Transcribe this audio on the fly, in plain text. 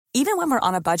Even when we're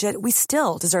on a budget, we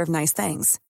still deserve nice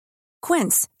things.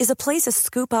 Quince is a place to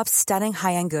scoop up stunning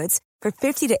high-end goods for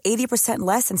 50 to 80%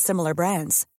 less than similar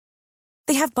brands.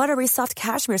 They have buttery soft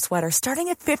cashmere sweaters starting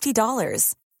at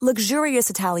 $50, luxurious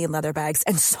Italian leather bags,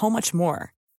 and so much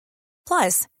more.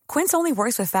 Plus, Quince only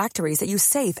works with factories that use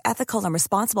safe, ethical, and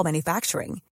responsible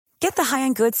manufacturing. Get the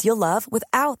high-end goods you'll love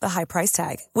without the high price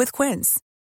tag with Quince.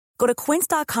 Go to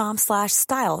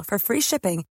quince.com/style for free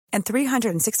shipping and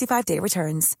 365-day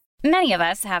returns. Many of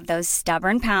us have those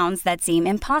stubborn pounds that seem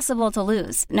impossible to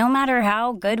lose, no matter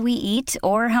how good we eat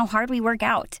or how hard we work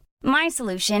out. My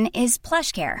solution is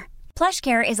PlushCare.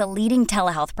 PlushCare is a leading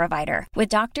telehealth provider with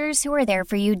doctors who are there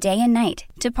for you day and night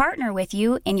to partner with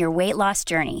you in your weight loss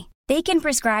journey. They can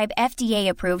prescribe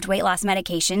FDA-approved weight loss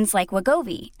medications like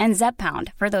Wegovy and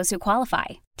Zepbound for those who qualify.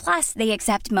 Plus, they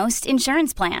accept most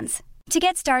insurance plans. To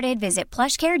get started, visit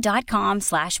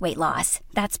plushcare.com/weightloss.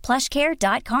 That's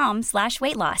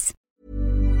plushcare.com/weightloss.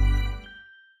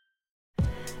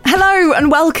 Hello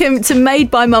and welcome to Made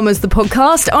by Mamas, the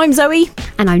podcast. I'm Zoe.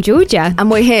 And I'm Georgia.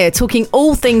 And we're here talking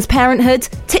all things parenthood,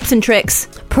 tips and tricks,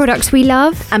 products we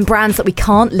love, and brands that we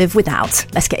can't live without.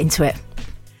 Let's get into it.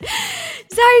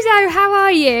 Zozo, how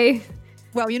are you?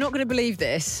 Well, you're not going to believe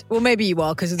this. Well, maybe you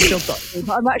are because of the job doctor.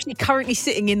 But I'm actually currently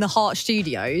sitting in the Heart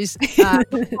Studios.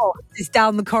 It's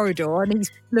down the corridor and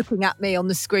he's looking at me on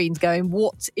the screens going,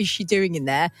 what is she doing in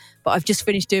there? But I've just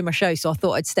finished doing my show, so I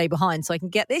thought I'd stay behind so I can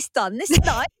get this done. This is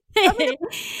nice. It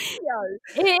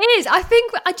is. I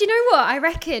think, do you know what? I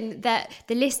reckon that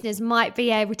the listeners might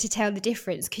be able to tell the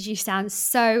difference because you sound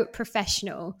so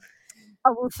professional.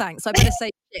 Oh, well, thanks. I better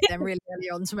say shit then really early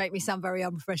on to make me sound very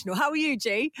unprofessional. How are you,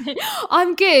 G?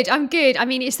 I'm good. I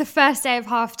mean, it's the first day of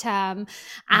half term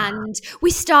and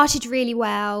we started really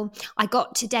well. I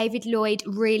got to David Lloyd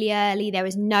really early. There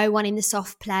was no one in the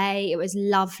soft play. It was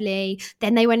lovely.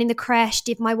 Then they went in the creche,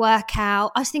 did my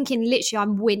workout. I was thinking literally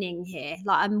I'm winning here.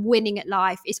 Like I'm winning at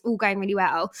life. It's all going really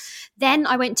well. Then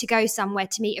I went to go somewhere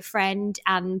to meet a friend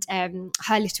and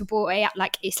her little boy,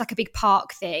 like it's like a big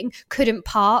park thing. Couldn't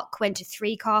park, went to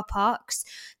 3 car parks.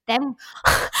 Then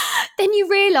you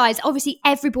realise, obviously,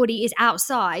 everybody is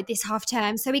outside this half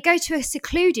term. So we go to a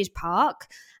secluded park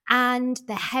and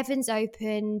the heavens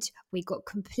opened. We got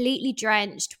completely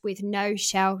drenched with no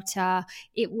shelter.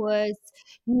 It was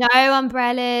no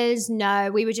umbrellas.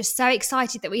 No, we were just so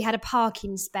excited that we had a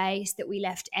parking space that we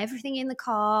left everything in the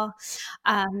car.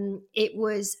 It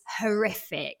was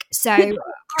horrific. So...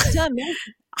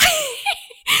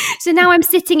 So now I'm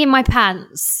sitting in my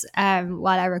pants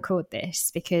while I record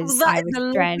this because I was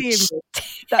drenched.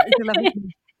 That is a lovely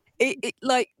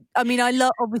like, I mean,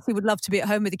 obviously would love to be at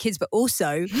home with the kids, but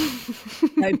also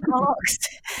no parks,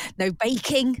 no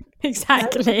baking.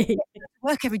 Exactly.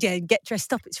 Work every day and get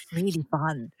dressed up. It's really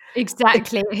fun.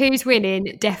 Exactly. Who's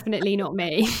winning? Definitely not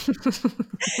me.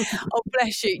 Oh,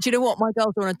 bless you. Do you know what? My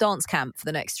girls are on a dance camp for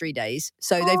the next 3 days.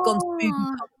 So they've gone to movie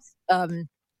clubs,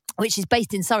 which is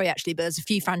based in Surrey, actually, but there's a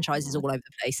few franchises all over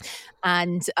the place.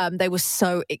 And they were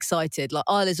so excited. Like,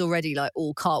 Isla's already like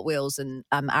all cartwheels and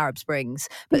Arab Springs.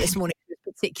 But this morning she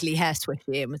was particularly hair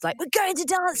swishy and was like, we're going to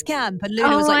dance camp. And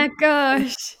Luna was like, oh my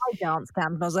gosh. Dance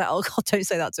camp. And I was like, oh God, don't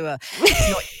say that to her. It's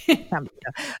not camp.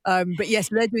 But yes,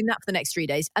 they're doing that for the next 3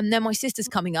 days. And then my sister's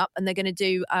coming up and they're going to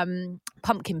do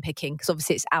pumpkin picking because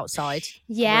obviously it's outside.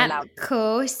 Yeah, of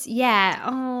course. Yeah.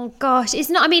 Oh gosh.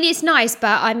 It's nice,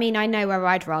 but I mean, I know where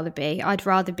I'd rather be. I'd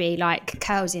rather be like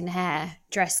curls in hair,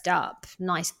 dressed up,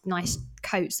 nice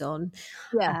coats on.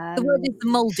 Yeah. The word is the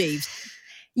Maldives.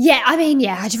 Yeah, I mean,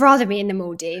 yeah, I'd rather be in the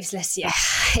Maldives.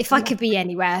 If I could be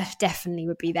anywhere, definitely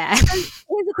would be there.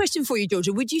 Here's a question for you,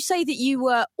 Georgia. Would you say that you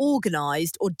were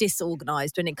organised or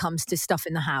disorganised when it comes to stuff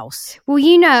in the house? Well,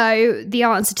 you know the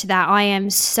answer to that. I am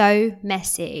so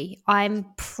messy. I'm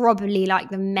probably like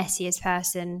the messiest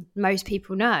person most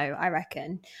people know, I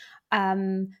reckon.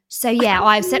 So yeah,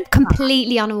 I'm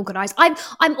completely unorganised.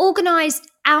 I'm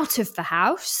organised out of the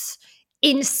house.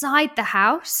 Inside the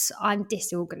house, I'm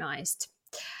disorganised.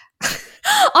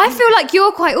 I feel like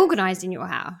you're quite organised in your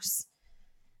house.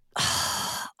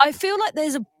 I feel like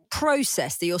there's a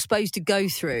process that you're supposed to go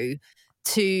through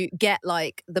to get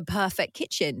like the perfect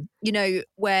kitchen. You know,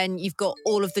 when you've got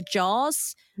all of the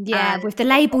jars. Yeah, with the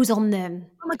labels on them.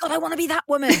 Oh my God, I want to be that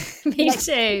woman. Me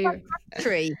too.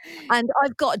 And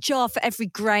I've got a jar for every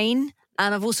grain.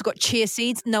 And I've also got chia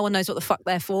seeds. No one knows what the fuck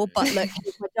they're for, but look,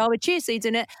 here's my jar with chia seeds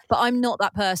in it. But I'm not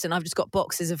that person. I've just got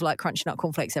boxes of like crunchy nut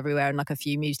cornflakes everywhere and like a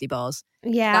few muesli bars.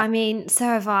 Yeah, I mean, so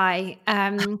have I.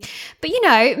 But you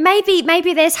know,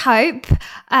 maybe there's hope.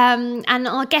 And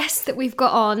our guests that we've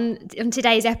got on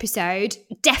today's episode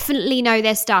definitely know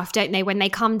their stuff, don't they? When they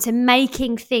come to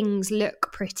making things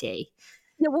look pretty.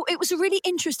 Yeah, well, it was a really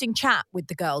interesting chat with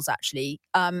the girls, actually,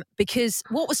 because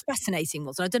what was fascinating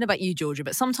was, and I don't know about you, Georgia,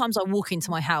 but sometimes I walk into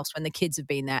my house when the kids have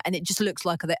been there and it just looks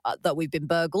like that we've been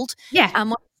burgled. Yeah. And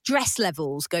my stress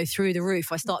levels go through the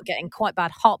roof. I start getting quite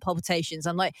bad heart palpitations.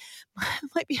 I'm like,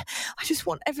 maybe I just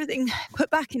want everything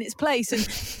put back in its place. And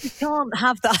you can't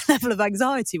have that level of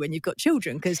anxiety when you've got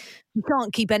children because you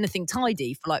can't keep anything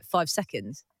tidy for like 5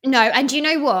 seconds. No, and you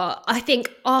know what? I think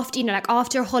after, you know, like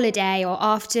after a holiday or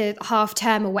after half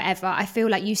term or whatever, I feel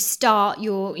like you start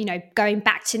your, you know, going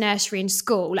back to nursery and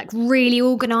school, like really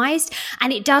organised.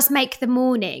 And it does make the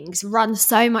mornings run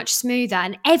so much smoother,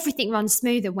 and everything runs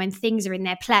smoother when things are in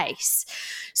their place.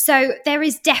 So there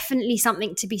is definitely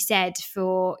something to be said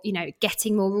for, you know,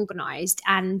 getting more organised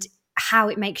and how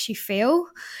it makes you feel.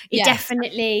 It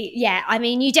definitely, I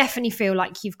mean, you definitely feel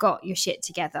like you've got your shit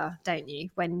together, don't you,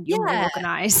 when you're more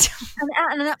organised?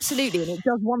 And absolutely, and it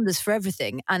does wonders for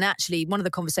everything. And actually, one of the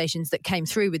conversations that came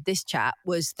through with this chat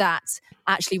was that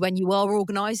actually when you are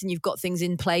organised and you've got things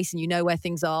in place and you know where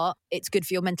things are, it's good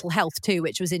for your mental health too,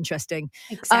 which was interesting.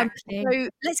 Exactly. So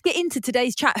let's get into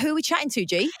today's chat. Who are we chatting to,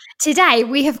 G? Today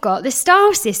we have got the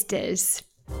Style Sisters.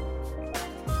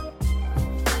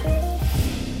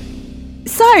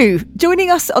 So, joining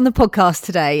us on the podcast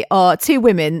today are two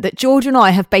women that George and I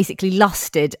have basically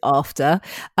lusted after.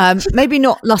 Maybe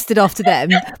not lusted after them,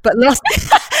 but lusted.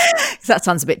 That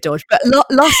sounds a bit George, but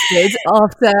lusted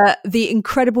after the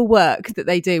incredible work that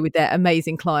they do with their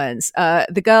amazing clients.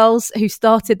 The girls who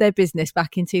started their business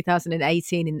back in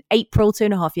 2018, in April,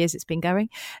 2.5 years it's been going.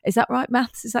 Is that right,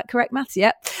 maths? Is that correct, maths?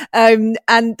 Yeah.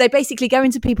 And they basically go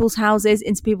into people's houses,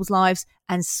 into people's lives,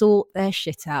 and sort their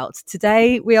shit out.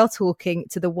 Today, we are talking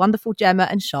to the wonderful Gemma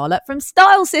and Charlotte from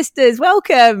Style Sisters.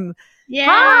 Welcome. Yeah.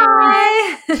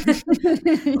 Hi.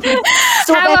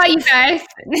 How are you both?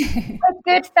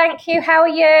 Good, thank you. How are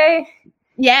you?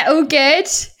 Yeah, all good.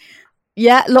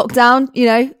 Yeah, lockdown,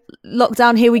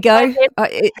 lockdown, here we go.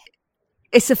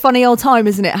 It's a funny old time,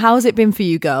 isn't it? How has it been for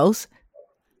you girls?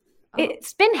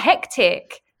 It's been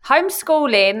hectic.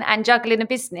 Homeschooling and juggling a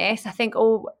business, I think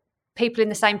all people in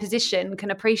the same position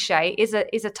can appreciate is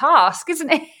a task,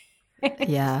 isn't it?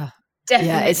 Yeah.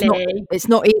 Definitely. Yeah, it's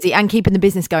not easy, and keeping the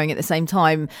business going at the same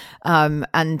time,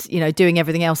 and doing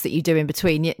everything else that you do in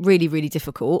between, really, really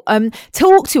difficult.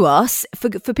 Talk to us for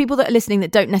people that are listening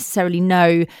that don't necessarily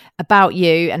know about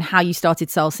you and how you started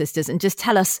Style Sisters, and just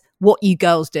tell us what you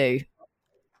girls do.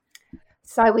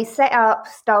 So we set up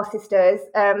Style Sisters.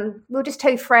 We were just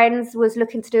two friends, was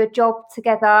looking to do a job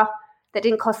together that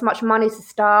didn't cost much money to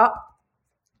start.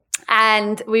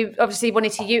 And we obviously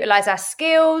wanted to utilise our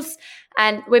skills,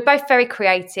 and we're both very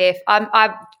creative.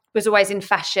 I was always in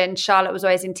fashion, Charlotte was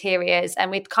always interiors,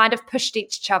 and we'd kind of pushed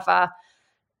each other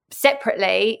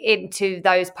separately into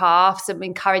those paths and we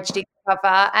encouraged each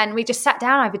other. And we just sat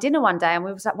down over dinner one day and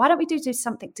we was like, why don't we do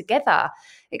something together?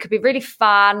 It could be really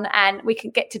fun and we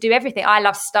can get to do everything. I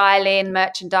love styling,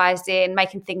 merchandising,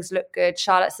 making things look good.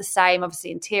 Charlotte's the same,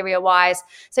 obviously interior wise.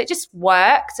 So it just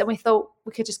worked, and we thought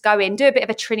we could just go in, do a bit of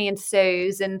a Trinny and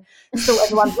Suze and sort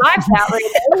everyone's lives out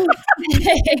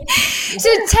really. So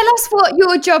tell us what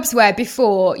your jobs were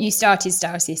before you started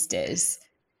Style Sisters.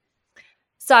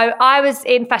 So I was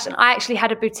in fashion. I actually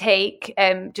had a boutique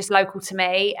just local to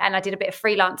me, and I did a bit of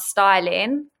freelance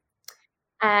styling.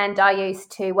 And I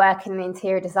used to work in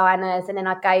interior designers, and then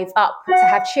I gave up to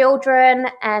have children,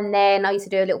 and then I used to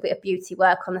do a little bit of beauty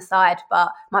work on the side,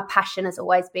 but my passion has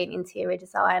always been interior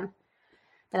design.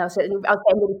 And I was getting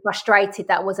really frustrated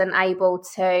that I wasn't able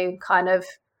to kind of,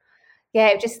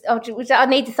 I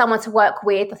needed someone to work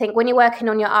with. I think when you're working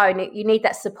on your own, you need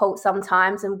that support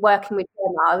sometimes, and working with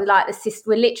Gemma,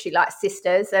 we're literally like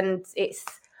sisters, and it's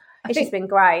just been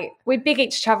great. We big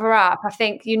each other up. I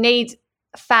think you need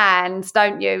fans,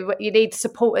 don't you? You need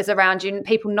supporters around you and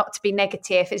people not to be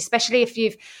negative, especially if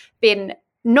you've been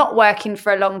not working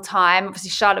for a long time.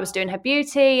 Obviously Charlotte was doing her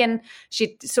beauty and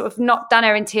she'd sort of not done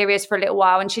her interiors for a little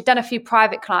while, and she'd done a few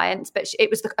private clients, but it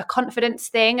was a confidence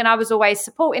thing, and I was always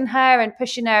supporting her and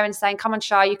pushing her and saying, come on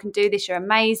Char, you can do this, you're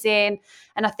amazing.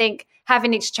 And I think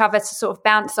having each other to sort of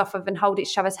bounce off of and hold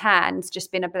each other's hands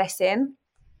just been a blessing.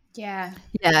 Yeah.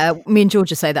 Yeah, me and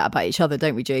Georgia say that about each other,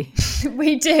 don't we, G?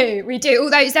 We do.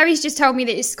 Although Zoe's just told me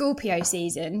that it's Scorpio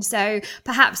season, so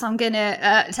perhaps I'm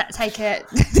gonna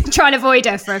try and avoid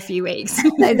her for a few weeks.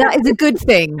 No, that is a good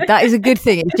thing. That is a good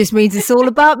thing. It just means it's all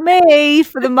about me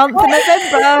for the month of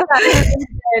November.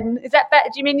 Is that better?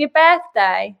 Do you mean your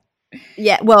birthday?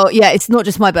 Yeah, well, yeah, it's not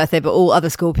just my birthday, but all other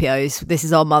Scorpios. This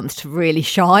is our month to really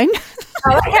shine.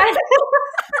 Oh, okay.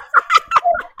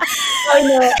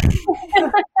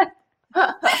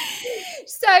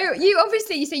 So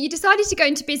you decided to go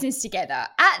into business together.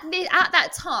 At that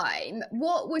time,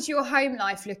 what was your home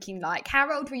life looking like?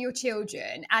 How old were your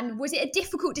children? And was it a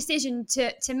difficult decision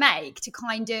to make to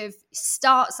kind of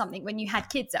start something when you had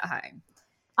kids at home?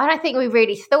 I don't think we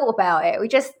really thought about it. We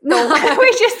just thought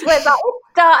we just went like,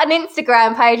 start an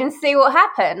Instagram page and see what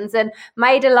happens, and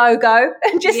made a logo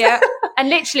and just And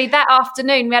literally that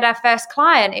afternoon we had our first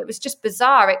client. It was just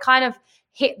bizarre. It kind of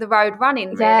hit the road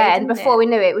running. Really, and before we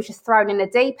knew it, it was just thrown in the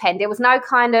deep end. There was no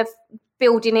kind of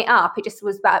building it up. It just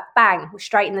was about bang, we're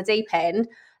straight in the deep end.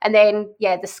 And then,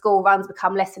 the school runs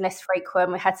become less and less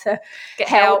frequent. We had to get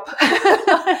help.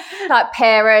 Like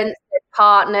parents,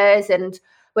 partners, and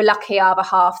we're lucky our other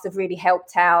halves have really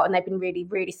helped out, and they've been really,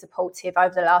 really supportive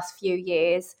over the last few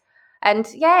years. And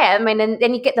and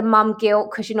then you get the mum guilt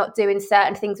because you're not doing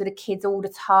certain things with the kids all the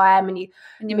time, and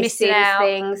you're missing out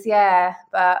things. Yeah,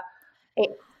 but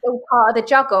it's all part of the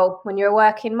juggle when you're a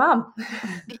working mum.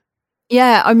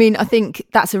 Yeah, I mean, I think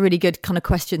that's a really good kind of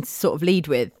question to sort of lead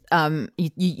with.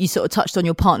 You sort of touched on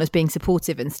your partners being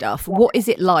supportive and stuff. Yeah. What is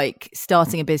it like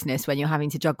starting a business when you're having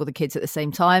to juggle the kids at the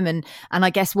same time? And I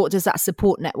guess, what does that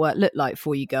support network look like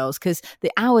for you girls? Because the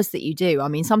hours that you do, I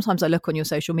mean, sometimes I look on your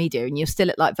social media and you're still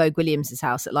at like Vogue Williams's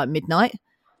house at like midnight.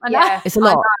 Yeah, it's a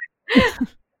lot.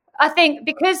 I think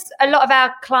because a lot of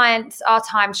our clients are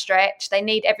time stretched, they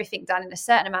need everything done in a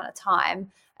certain amount of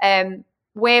time.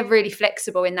 We're really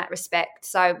flexible in that respect.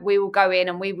 So we will go in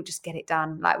and we will just get it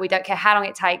done. Like, we don't care how long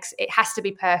it takes. It has to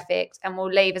be perfect, and we'll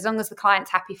leave. As long as the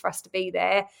client's happy for us to be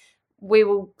there, we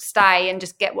will stay and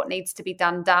just get what needs to be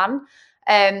done.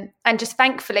 And just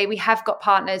thankfully, we have got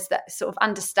partners that sort of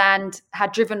understand how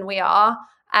driven we are,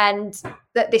 and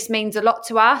that this means a lot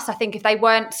to us. I think if they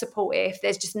weren't supportive,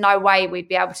 there's just no way we'd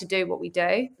be able to do what we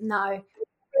do. No.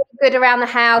 Good around the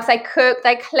house. They cook,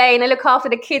 they clean, they look after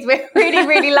the kids. We're really,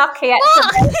 really lucky. Have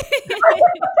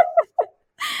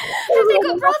they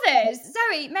got brothers?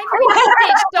 Zoe, maybe we can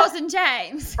ditch Doz and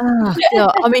James.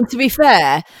 I mean, to be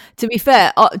fair,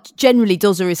 generally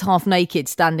Dozza is half naked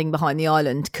standing behind the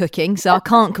island cooking, so I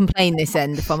can't complain this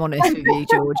end, if I'm honest with you,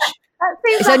 George.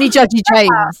 It's only Judgy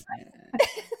James.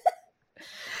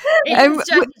 It's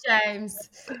Judgy James.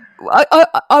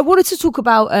 I wanted to talk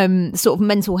about sort of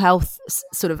mental health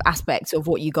sort of aspects of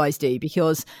what you guys do,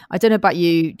 because I don't know about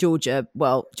you, Georgia.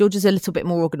 Well, Georgia's a little bit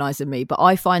more organised than me, but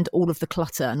I find all of the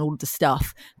clutter and all of the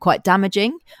stuff quite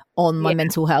damaging on my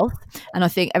mental health. And I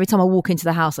think every time I walk into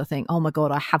the house, I think, oh my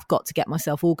God, I have got to get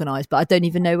myself organised, but I don't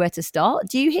even know where to start.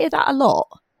 Do you hear that a lot?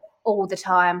 All the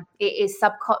time. It is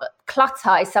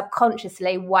clutter is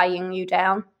subconsciously weighing you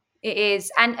down. It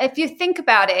is. And if you think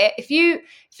about it, if you're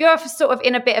sort of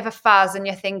in a bit of a fuzz and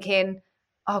you're thinking,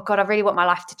 oh God, I really want my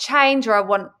life to change, or I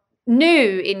want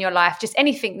new in your life, just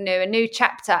anything new, a new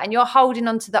chapter, and you're holding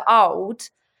on to the old,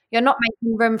 you're not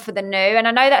making room for the new. And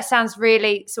I know that sounds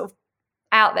really sort of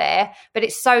out there, but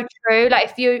it's so true.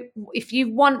 Like, if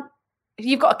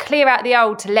you've got to clear out the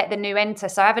old to let the new enter.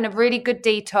 So having a really good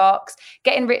detox,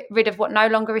 getting rid of what no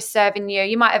longer is serving you.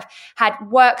 You might have had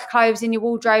work clothes in your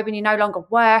wardrobe and you no longer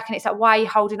work. And it's like, why are you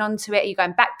holding on to it? Are you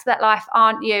going back to that life,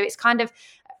 aren't you? It's kind of,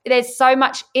 there's so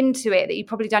much into it that you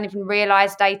probably don't even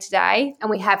realise day to day. And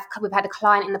we've had a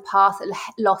client in the past that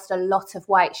lost a lot of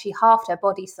weight. She halved her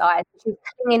body size. She was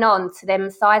clinging on to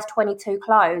them size 22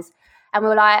 clothes. And we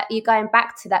were like, are you going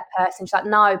back to that person? She's like,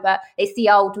 no, but it's the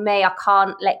old me. I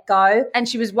can't let go. And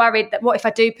she was worried that, what if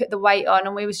I do put the weight on?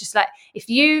 And we was just like, if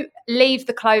you leave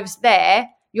the clothes there,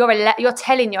 you're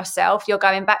telling yourself you're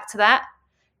going back to that.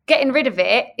 Getting rid of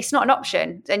it, it's not an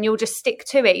option, and you'll just stick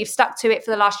to it. You've stuck to it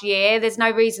for the last year. There's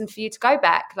no reason for you to go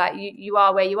back. Like, you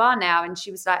are where you are now. And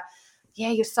she was like,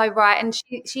 yeah, you're so right. And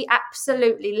she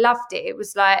absolutely loved it. It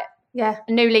was like, a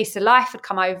new lease of life had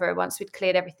come over her once we'd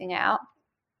cleared everything out.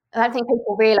 I don't think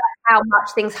people realise how much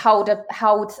things hold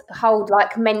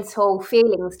like mental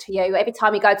feelings to you. Every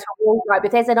time you go to a wardrobe,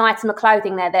 if there's an item of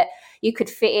clothing there that you could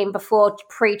fit in before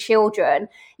pre-children,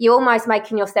 you're almost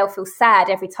making yourself feel sad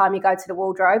every time you go to the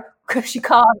wardrobe because you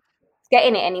can't get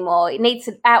in it anymore. It needs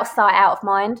out of sight, out of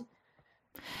mind.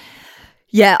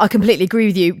 Yeah, I completely agree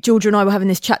with you. Georgia and I were having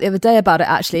this chat the other day about it,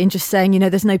 actually, and just saying,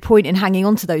 there's no point in hanging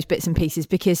on to those bits and pieces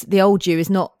because the old you is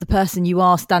not the person you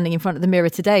are standing in front of the mirror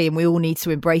today, and we all need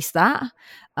to embrace that.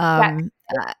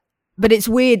 But it's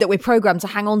weird that we're programmed to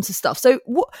hang on to stuff. So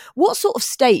what sort of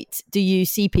state do you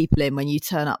see people in when you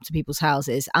turn up to people's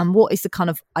houses? And what is the kind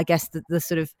of, I guess, the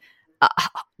sort of,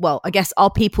 I guess,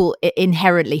 are people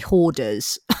inherently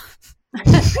hoarders?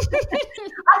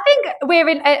 I think we're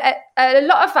in a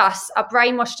lot of us are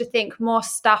brainwashed to think more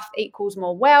stuff equals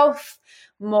more wealth,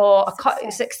 more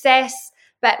success.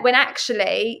 But when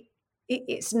actually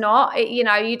it's not,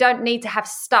 you don't need to have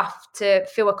stuff to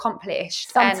feel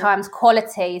accomplished. Sometimes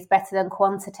quality is better than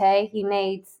quantity. You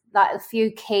need like a few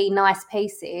key nice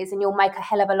pieces and you'll make a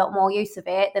hell of a lot more use of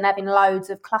it than having loads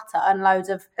of clutter and loads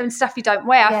of stuff you don't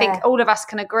wear. I think all of us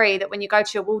can agree that when you go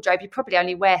to your wardrobe, you probably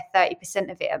only wear 30%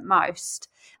 of it at most.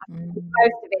 Most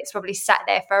of it's probably sat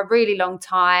there for a really long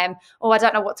time. I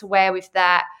don't know what to wear with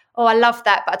that. I love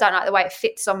that, but I don't like the way it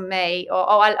fits on me. Or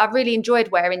I really enjoyed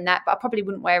wearing that, but I probably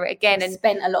wouldn't wear it again. And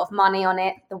spent a lot of money on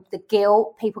it. The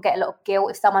guilt, people get a lot of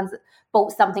guilt if someone's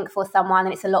bought something for someone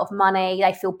and it's a lot of money.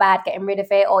 They feel bad getting rid of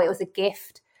it, or it was a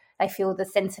gift. They feel the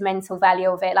sentimental value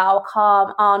of it. Like,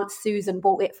 Aunt Susan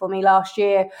bought it for me last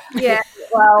year. Yeah.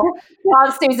 Well,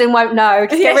 Aunt Susan won't know.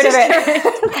 Just get rid of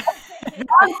it.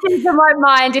 Aunt Susan won't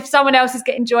mind if someone else is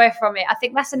getting joy from it. I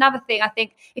think that's another thing. I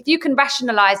think if you can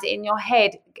rationalise it in your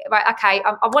head, right, okay,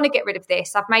 I want to get rid of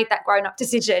this. I've made that grown-up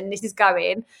decision. This is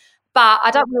going. But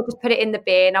I don't want to just put it in the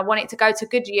bin. I want it to go to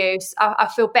good use. I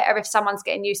feel better if someone's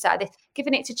getting use out of this.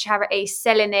 Giving it to charity,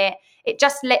 selling it. It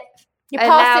just you're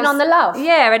passing on the love.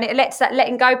 Yeah, and it lets that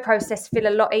letting go process feel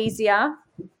a lot easier.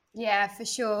 Yeah, for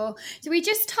sure. So we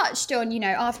just touched on,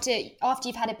 after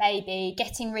you've had a baby,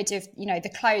 getting rid of,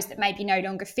 the clothes that maybe no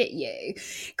longer fit you.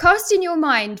 Casting your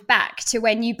mind back to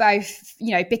when you both,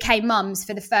 became mums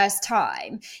for the first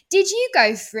time, did you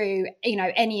go through,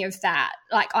 any of that,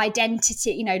 like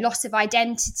identity, loss of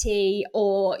identity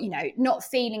or, not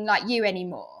feeling like you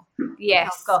anymore? Yes.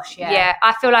 Oh, gosh, yeah. Yeah,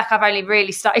 I feel like I've only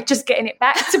really started just getting it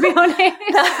back, to be honest.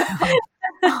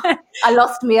 I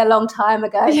lost me a long time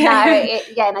ago.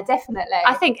 No, definitely.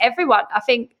 I think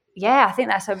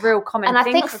that's a real common thing. And I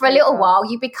think for a little while,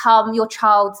 you become your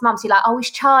child's mum. So you're like, oh,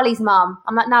 it's Charlie's mum.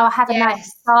 I'm like, no, I haven't known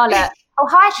Charlotte. Oh,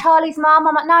 hi, Charlie's mum.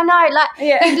 I'm like, no. Like,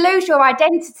 you lose your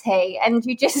identity and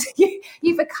you just,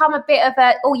 you become a bit of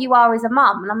all you are is a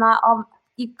mum. And I'm like,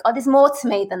 there's more to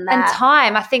me than that. And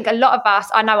time, I think a lot of us,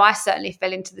 I know I certainly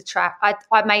fell into the trap.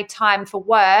 I made time for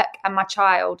work and my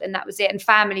child, and that was it. And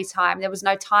family time. There was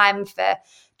no time for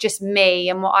just me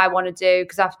and what I want to do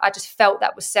because I just felt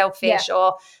that was selfish,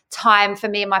 or time for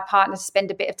me and my partner to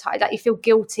spend a bit of time. Like, you feel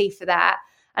guilty for that.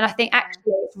 And I think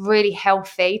actually it's really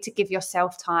healthy to give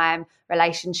yourself time,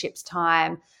 relationships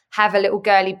time, have a little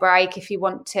girly break if you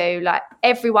want to. Like,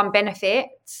 everyone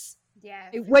benefits.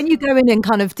 Yeah. When you go in and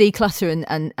kind of declutter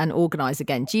and organise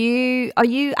again, are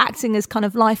you acting as kind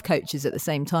of life coaches at the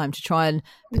same time to try and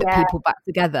put people back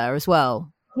together as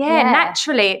well? Yeah,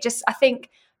 naturally. I think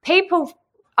people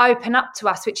open up to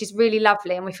us, which is really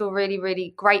lovely, and we feel really,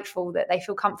 really grateful that they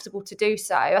feel comfortable to do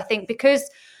so. I think because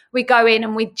we go in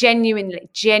and we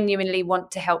genuinely want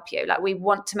to help you. Like, we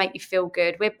want to make you feel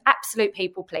good. We're absolute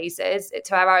people pleasers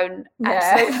to our own.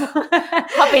 Absolute.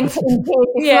 I've been in tears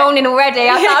this morning already.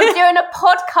 I'm doing a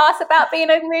podcast about being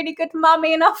a really good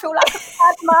mummy and I feel like a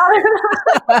bad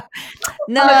mum.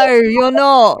 No, you're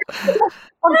not.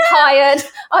 I'm tired.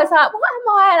 I was like, what am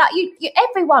I? Like,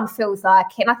 everyone feels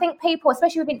like it. And I think people,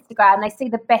 especially with Instagram, they see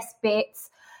the best bits.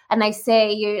 And they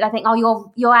see you, I think,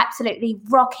 oh, you're absolutely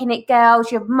rocking it,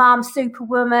 girls. Your mum,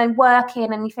 superwoman,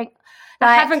 working, and you think,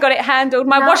 I haven't got it handled.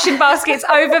 My washing basket's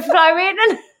overflowing.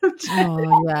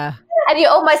 Oh yeah. And you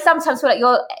almost sometimes feel like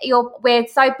we're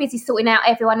so busy sorting out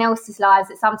everyone else's lives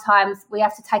that sometimes we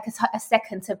have to take a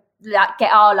second to like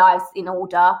get our lives in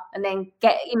order, and then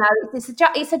get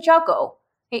it's a juggle.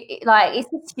 It's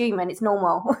just human. It's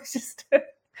normal. It's just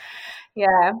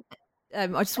yeah. I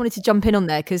just wanted to jump in on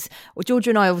there because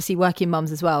Georgia and I obviously working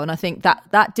mums as well, and I think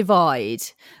that divide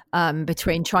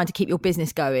between trying to keep your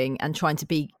business going and trying to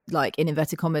be, like, in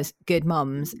inverted commas, good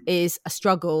mums is a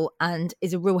struggle and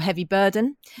is a real heavy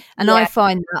burden. And I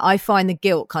find the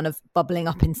guilt kind of bubbling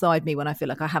up inside me when I feel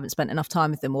like I haven't spent enough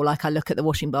time with them, or like I look at the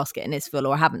washing basket and it's full,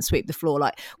 or I haven't swept the floor.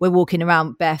 Like, we're walking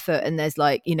around barefoot and there's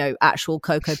actual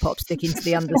Cocoa Pops sticking to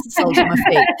the undersoles of my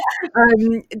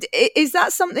feet. Is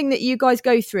that something that you guys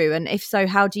go through? And if so,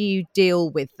 how do you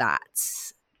deal with that?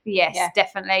 Yes,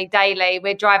 definitely. Daily.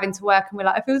 We're driving to work and we're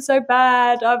like, I feel so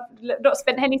bad. I've not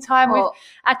spent any time with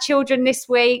our children this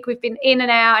week. We've been in and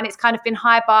out and it's kind of been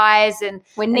high buys and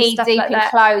we're knee deep like in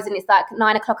clothes and it's like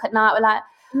 9 o'clock at night. We're like,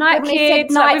 night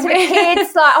kids. Night to the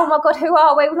kids. Like, oh my God, who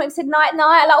are we? We've not said night.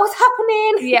 Like, what's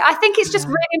happening? Yeah, I think it's just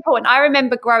really important. I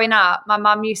remember growing up, my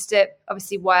mum used to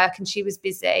obviously work and she was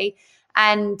busy.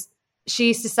 And she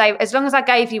used to say, as long as I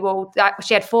gave you all,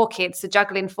 she had 4 kids, so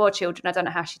juggling 4 children. I don't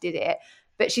know how she did it.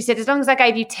 But she said, as long as I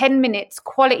gave you 10 minutes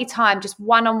quality time, just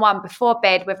one-on-one before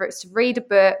bed, whether it's to read a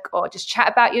book or just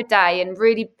chat about your day and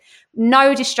really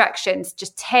no distractions,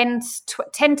 just 10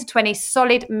 to 20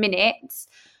 solid minutes.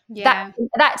 Yeah.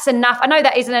 That's enough. I know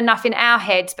that isn't enough in our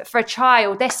heads, but for a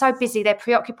child, they're so busy, they're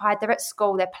preoccupied, they're at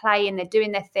school, they're playing, they're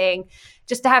doing their thing.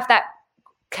 Just to have that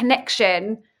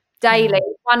connection daily,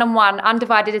 one-on-one,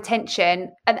 undivided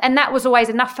attention. And that was always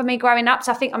enough for me growing up.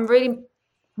 So I think I'm really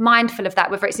mindful of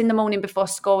that, whether it's in the morning before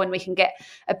school and we can get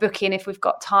a book in if we've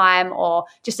got time, or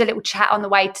just a little chat on the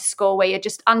way to school where you're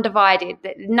just undivided,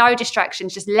 no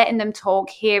distractions, just letting them talk,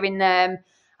 hearing them.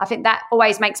 I think that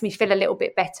always makes me feel a little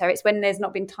bit better. It's when there's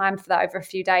not been time for that over a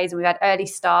few days and we've had early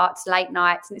starts, late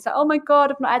nights, and it's like, oh my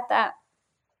God, I've not had that.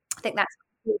 I think that's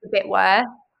a bit worse.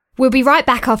 We'll be right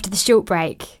back after the short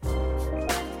break.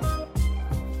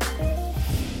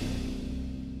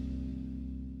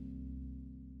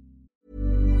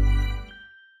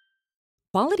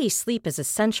 Quality sleep is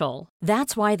essential.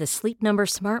 That's why the Sleep Number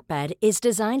Smart Bed is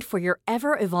designed for your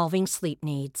ever-evolving sleep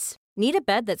needs. Need a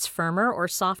bed that's firmer or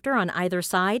softer on either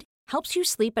side? Helps you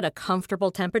sleep at a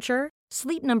comfortable temperature?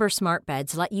 Sleep Number Smart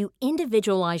Beds let you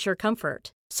individualize your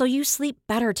comfort, so you sleep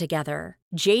better together.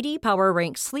 J.D. Power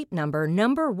ranks Sleep Number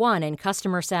number 1 in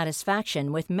customer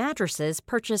satisfaction with mattresses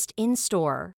purchased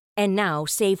in-store. And now,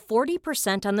 save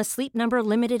 40% on the Sleep Number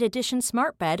Limited Edition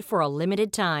Smart Bed for a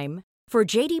limited time. For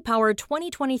J.D. Power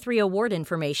 2023 award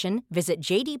information, visit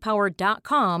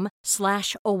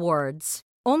jdpower.com/awards.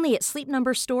 Only at Sleep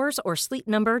Number stores or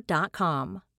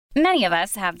sleepnumber.com. Many of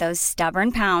us have those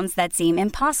stubborn pounds that seem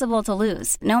impossible to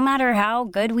lose, no matter how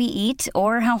good we eat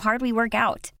or how hard we work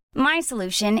out. My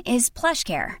solution is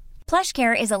PlushCare.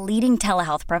 PlushCare is a leading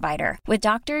telehealth provider with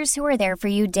doctors who are there for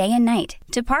you day and night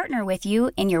to partner with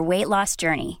you in your weight loss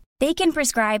journey. They can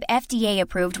prescribe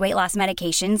FDA-approved weight loss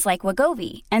medications like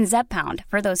Wegovy and Zepbound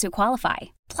for those who qualify.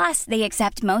 Plus, they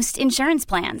accept most insurance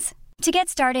plans. To get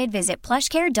started, visit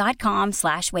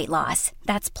plushcare.com/weightloss.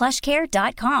 That's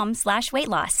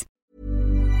plushcare.com/weightloss.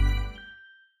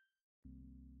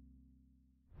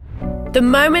 The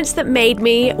Moments That Made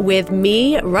Me with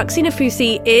me, Roxy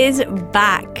Nafousi, is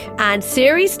back. And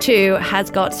Series 2 has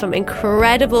got some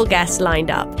incredible guests lined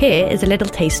up. Here is a little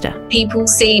taster. People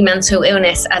see mental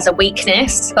illness as a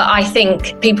weakness, but I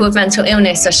think people with mental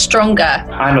illness are stronger.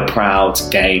 I'm a proud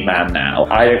gay man now.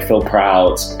 I don't feel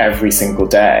proud every single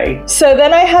day. So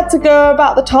then I had to go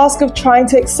about the task of trying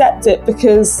to accept it,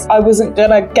 because I wasn't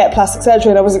going to get plastic surgery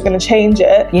and I wasn't going to change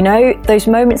it. You know, those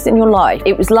moments in your life,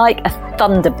 it was like a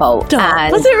thunderbolt.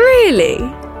 And was it really?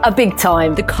 A big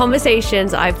time. The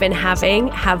conversations I've been having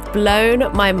have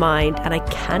blown my mind, and I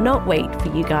cannot wait for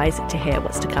you guys to hear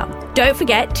what's to come. Don't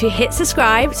forget to hit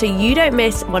subscribe so you don't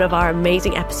miss one of our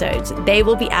amazing episodes. They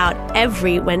will be out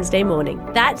every Wednesday morning.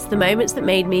 That's The Moments That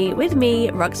Made Me with me,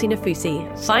 Roxy Nafousi.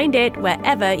 Find it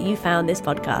wherever you found this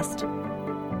podcast.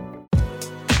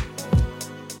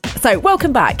 So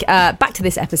welcome back. Back to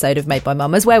this episode of Made by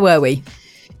Mamas. Where were we?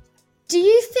 Do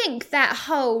you think that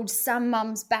holds some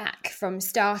mums back from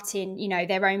starting, you know,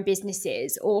 their own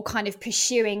businesses or kind of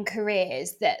pursuing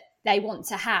careers that they want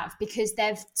to have, because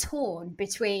they've torn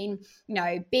between, you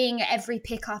know, being at every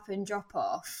pick up and drop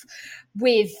off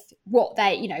with what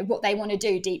they, you know, what they want to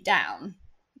do deep down?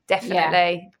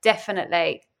 Definitely.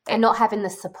 And not having the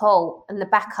support and the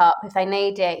backup if they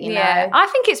need it, you know. I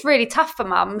think it's really tough for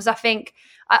mums. I think,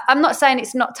 I'm not saying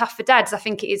it's not tough for dads. I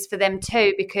think it is for them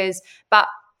too, but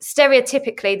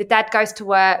stereotypically the dad goes to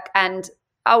work and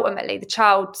ultimately the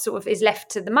child sort of is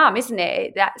left to the mum, isn't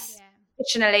it? That's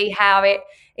traditionally how it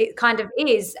kind of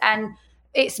is. And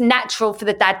it's natural for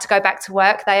the dad to go back to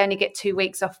work. They only get 2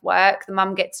 weeks off work. The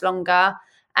mum gets longer.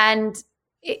 And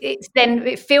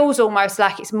it feels almost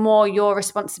like it's more your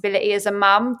responsibility as a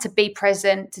mum to be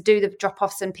present, to do the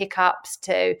drop-offs and pick-ups,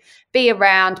 to be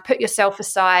around, put yourself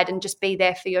aside and just be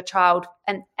there for your child,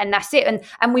 and that's it.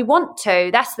 And we want to.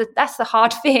 That's the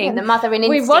hard thing. And the mothering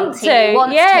instinct. We want to.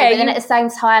 But then at the same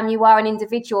time, you are an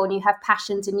individual and you have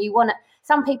passions and you want to.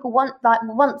 Some people want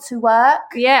to work.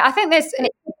 Yeah, I think there's and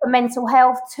it's for mental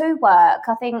health to work.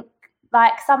 I think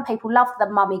like some people love the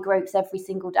mummy groups every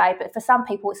single day, but for some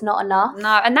people it's not enough.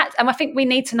 No, and I think we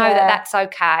need to know that that's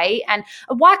okay. And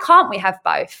why can't we have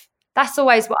both? That's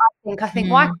always what I think.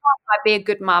 Why can't I be a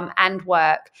good mum and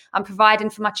work? I'm providing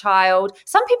for my child.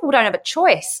 Some people don't have a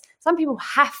choice. Some people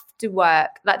have to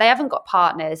work. Like they haven't got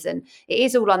partners and it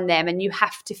is all on them and you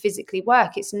have to physically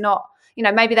work. It's not,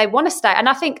 maybe they want to stay. And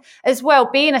I think as well,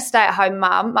 being a stay-at-home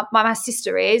mum, my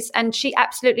sister is, and she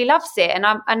absolutely loves it. And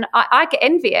I get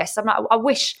envious. I'm like, I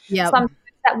wish sometimes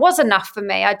that was enough for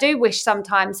me. I do wish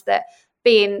sometimes that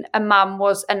being a mum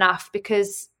was enough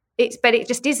because but it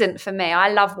just isn't for me. I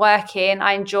love working.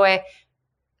 I enjoy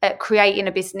creating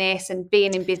a business and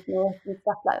being in business and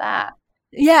stuff like that.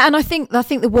 Yeah, and I think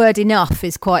the word enough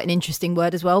is quite an interesting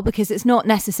word as well, because it's not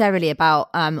necessarily about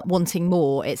wanting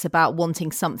more, it's about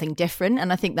wanting something different.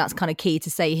 And I think that's kind of key to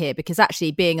say here, because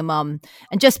actually being a mum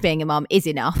and just being a mum is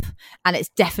enough, and it's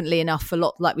definitely enough for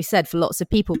like we said, for lots of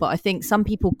people. But I think some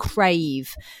people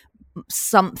crave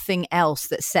something else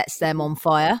that sets them on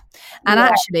fire. And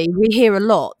actually we hear a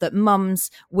lot that mums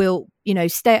will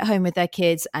stay at home with their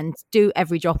kids and do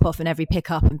every drop off and every pick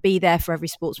up and be there for every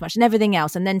sports match and everything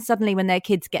else, and then suddenly when their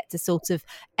kids get to sort of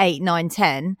 8, 9,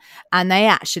 10 and they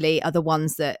actually are the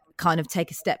ones that kind of take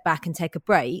a step back and take a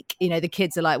break, the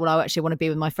kids are like, well, I actually want to be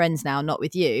with my friends now, not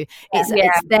with you. It's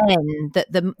then that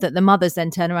the mothers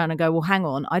then turn around and go, well, hang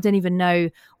on, I don't even know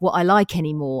what I like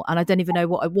anymore, and I don't even know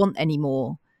what I want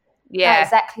anymore. Yeah, no,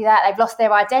 exactly that. They've lost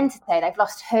their identity. They've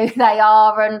lost who they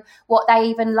are and what they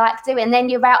even like doing. And then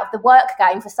you're out of the work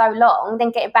game for so long,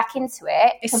 then getting back into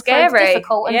it, it's scary,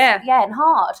 difficult, and, and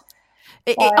hard.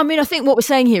 I think what we're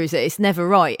saying here is that it's never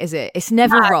right, is it? It's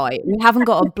never right. We haven't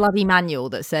got a bloody manual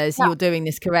that says you're doing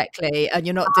this correctly and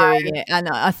you're not doing it. And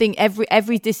I think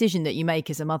every decision that you make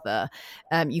as a mother,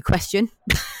 you question.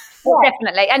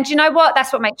 Definitely. And you know what?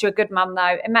 That's what makes you a good mum,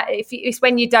 though. It's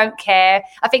when you don't care.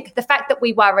 I think the fact that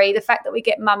we worry, the fact that we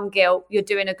get mum guilt, you're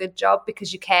doing a good job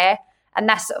because you care. And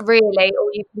that's really all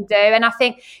you can do. And I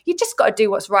think you just got to do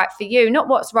what's right for you, not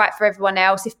what's right for everyone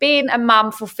else. If being a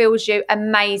mum fulfills you,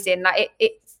 amazing. Like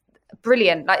it's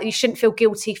brilliant. Like you shouldn't feel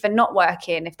guilty for not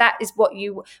working. If that is what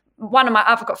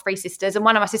I've got 3 sisters, and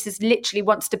one of my sisters literally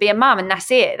wants to be a mum, and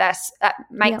that's it. That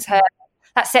makes her.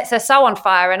 That sets her so on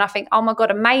fire, and I think, oh my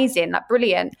God, amazing, like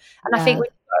brilliant. And I think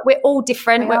we're all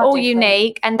different, we're all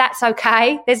unique, and that's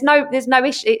okay. There's no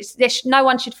issue. No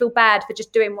one should feel bad for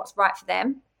just doing what's right for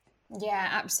them. Yeah,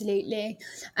 absolutely.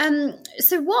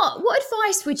 So what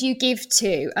advice would you give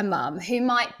to a mum who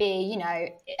might be,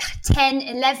 10,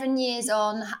 11 years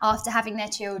on after having their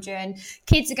children,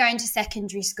 kids are going to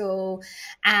secondary school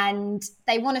and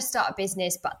they want to start a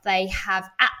business, but they have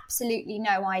absolutely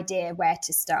no idea where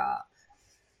to start?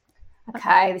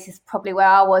 Okay, this is probably where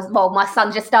I was. Well, my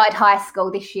son just started high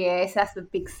school this year, so that's a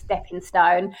big stepping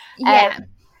stone.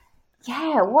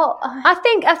 What I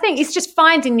think it's just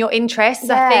finding your interests.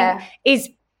 I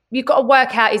think you've got to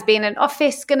work out, is being in an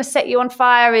office going to set you on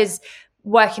fire? Is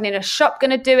working in a shop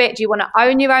going to do it? Do you want to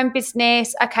own your own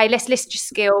business? Okay, let's list your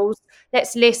skills.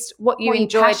 Let's list what you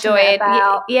enjoy doing.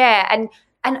 Yeah,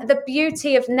 and the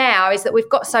beauty of now is that we've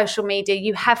got social media.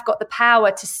 You have got the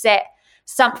power to set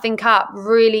something up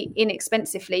really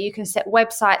inexpensively. You can set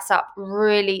websites up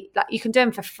really, like you can do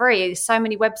them for free. There's so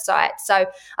many websites. So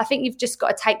I think you've just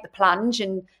got to take the plunge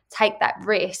and take that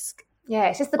risk. Yeah,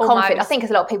 it's just the confidence. I think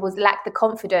a lot of people lack the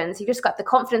confidence. You just got the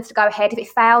confidence to go ahead. If it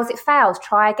fails, it fails.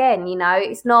 Try again.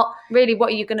 It's not really, what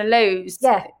are you going to lose?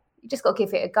 Yeah, you just got to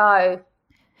give it a go.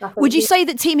 Would you say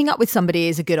that teaming up with somebody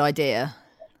is a good idea?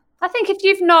 I think if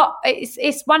you've not,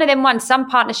 it's one of them ones. Some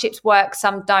partnerships work,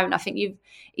 some don't. I think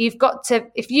you've got to,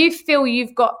 if you feel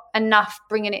you've got enough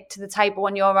bringing it to the table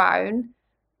on your own,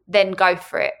 then go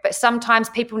for it. But sometimes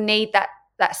people need that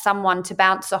someone to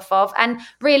bounce off of. And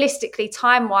realistically,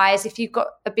 time-wise, if you've got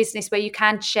a business where you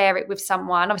can share it with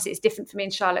someone, obviously it's different for me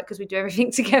and Charlotte because we do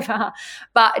everything together.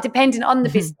 But depending on the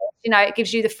business, it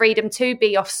gives you the freedom to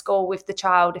be off school with the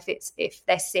child if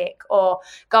they're sick, or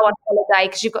go on holiday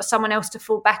because you've got someone else to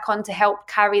fall back on to help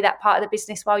carry that part of the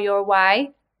business while you're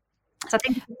away. So I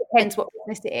think it depends what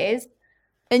business it is.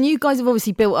 And you guys have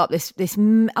obviously built up this.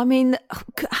 I mean,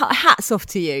 hats off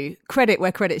to you. Credit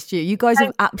where credit's due. You guys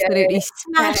have absolutely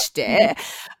smashed it.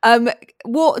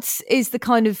 What is the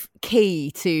kind of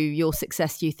key to your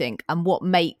success, do you think? And what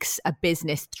makes a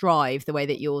business thrive the way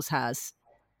that yours has?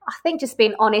 I think just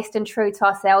being honest and true to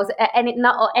ourselves.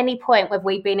 Not at any point have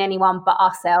we been anyone but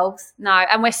ourselves. No,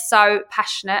 and we're so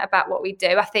passionate about what we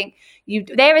do. I think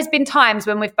there has been times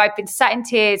when we've both been sat in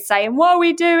tears saying, what are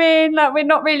we doing? Like, we're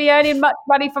not really earning much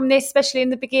money from this, especially in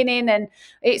the beginning. And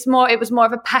it was more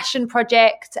of a passion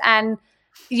project. And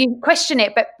you question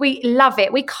it, but we love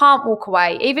it. We can't walk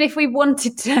away, even if we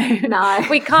wanted to. No,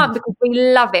 we can't, because we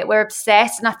love it. We're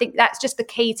obsessed, and I think that's just the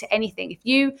key to anything. If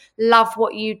you love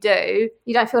what you do,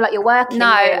 you don't feel like you're working.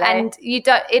 No, really. and you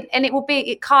don't.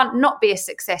 It can't not be a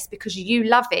success because you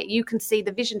love it. You can see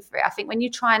the vision for it. I think when you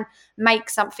try and make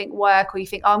something work, or you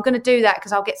think, "Oh, I'm going to do that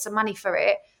because I'll get some money for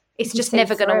it," it's just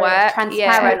never going to work.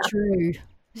 Transparent. So true.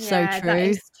 So true. That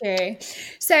is true.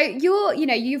 So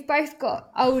you've both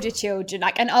got older children,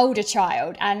 like an older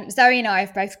child, and Zoe and I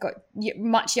have both got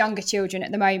much younger children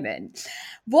at the moment.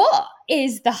 What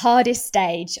is the hardest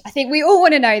stage? I think we all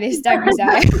want to know this, don't we,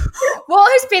 Zoe?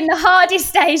 What has been the hardest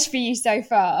stage for you so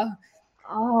far?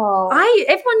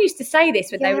 Everyone used to say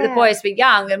this when the boys were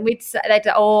young, and they'd say,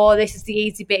 "Oh, this is the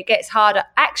easy bit. It gets harder."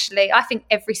 Actually, I think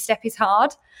every step is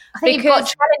hard. I think you've got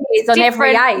challenges on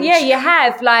every age. Yeah, you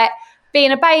have, like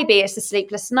being a baby, it's the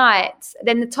sleepless nights.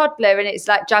 Then the toddler, and it's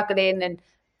like juggling,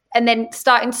 and then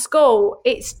starting school,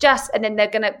 it's just, and then their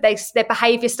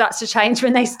behaviour starts to change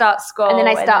when they start school, and then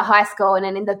they start high school, and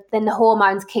then the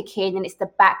hormones kick in, and it's the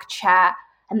back chat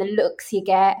and the looks you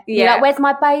get. Yeah. You're like, where's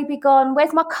my baby gone?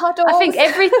 Where's my cuddles? I think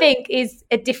everything is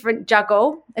a different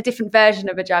juggle, a different version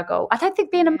of a juggle. I don't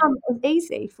think being a mum is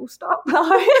easy, full stop. No,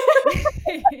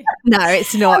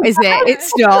 it's not, is it?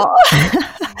 It's not.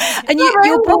 And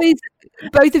your boys,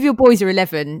 both of your boys are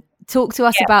 11. Talk to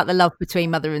us about the love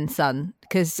between mother and son,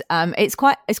 because it's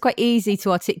quite easy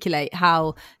to articulate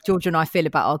how Georgia and I feel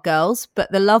about our girls,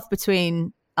 but the love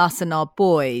between us and our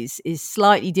boys is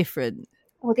slightly different.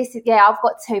 Well, I've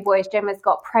got 2 boys. Gemma's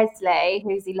got Presley,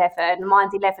 who's 11,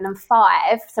 mine's 11 and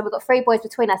 5. So we've got 3 boys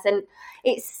between us, and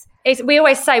we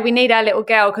always say we need our little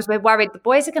girl because we're worried the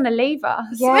boys are going to leave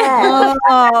us. Yeah.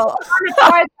 I'm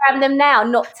trying to program them now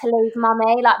not to leave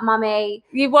mummy. Like, mummy,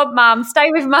 you want mum, stay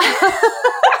with mum.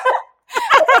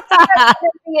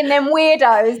 And them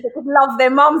weirdos that could love their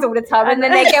mums all the time, and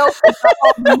then their girlfriend's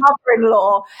like,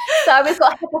 mother-in-law. So we've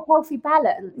got to have a healthy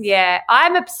balance. Yeah,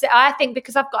 I'm upset. I think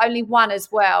because I've got only one as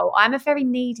well, I'm a very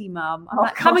needy mum. I'm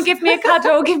like, come and give me a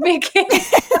cuddle, give me a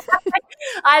kiss.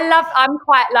 I'm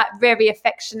quite like very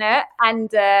affectionate, and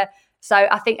so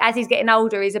I think as he's getting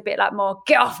older, he's a bit like more,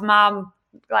 get off, mum,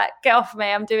 like get off me,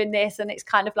 I'm doing this, and it's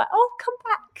kind of like, oh, come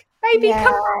back, baby,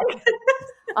 come back.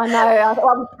 I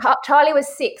know. Charlie was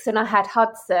 6 when I had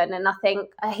Hudson, and I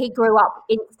think he grew up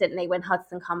instantly when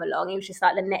Hudson come along. He was just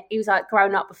like he was like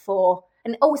grown up before,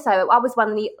 and also I was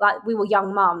one of the, like, we were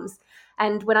young mums,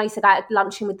 and when I used to go out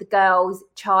lunching with the girls,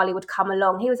 Charlie would come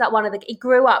along. He was like he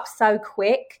grew up so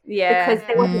quick, because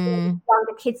there wasn't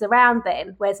younger kids around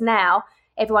then. Whereas now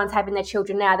everyone's having their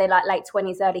children now. They're like late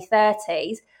 20s, early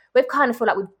 30s. We've kind of feel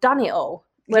like we've done it all.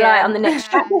 We're like on the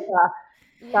next chapter.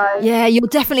 So, yeah, you're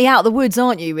definitely out of the woods,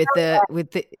 aren't you? You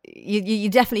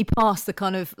definitely past the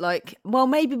kind of like, well,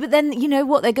 maybe, but then you know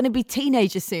what? They're going to be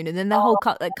teenagers soon, and then the whole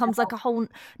comes like a whole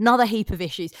another heap of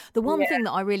issues. The one thing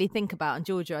that I really think about, and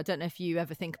Georgia, I don't know if you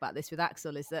ever think about this with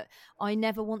Axel, is that I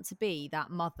never want to be that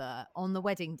mother on the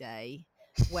wedding day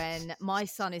when my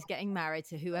son is getting married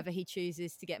to whoever he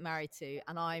chooses to get married to,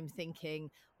 and I'm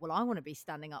thinking, well, I want to be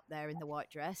standing up there in the white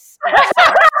dress.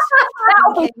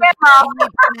 Marrying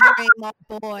my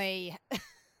boy.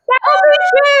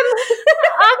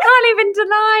 I can't even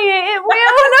deny it. It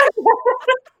will.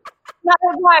 No,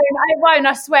 it won't.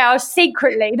 I swear. I was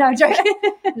secretly. No, joking.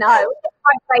 No.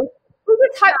 We would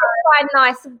hope to find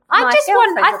nice. I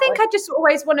think I just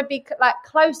always want to be like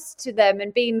close to them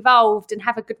and be involved and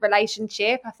have a good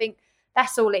relationship. I think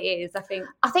that's all it is. I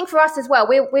think for us as well,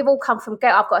 we've all come from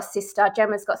girl. I've got a sister.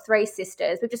 Gemma's got 3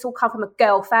 sisters. We've just all come from a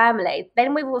girl family.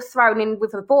 Then we were thrown in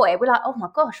with a boy. We're like, oh my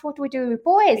gosh, what do we do with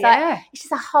boys? Yeah. Like, it's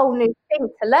just a whole new thing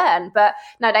to learn. But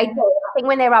no, they do. I think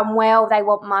when they're unwell, they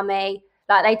want mummy.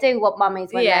 Like, they do want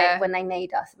mummies when they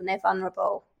need us, when they're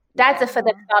vulnerable. Dads are for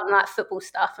the fun, like football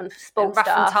stuff and sport rough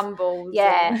stuff. And tumbles.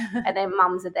 Yeah. And then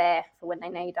mums are there for when they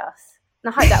need us.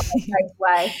 And I hope that goes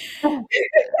away.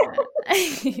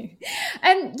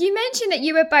 You mentioned that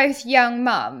you were both young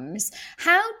mums.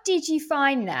 How did you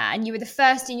find that? And you were the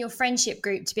first in your friendship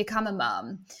group to become a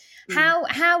mum.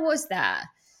 How was that?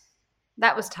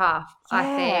 That was tough, I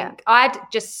think. I'd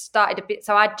just started a bit,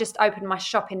 so I'd just opened my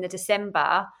shop in the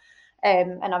December,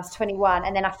 and I was 21,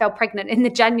 and then I fell pregnant in the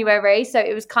January. So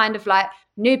it was kind of like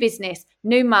new business,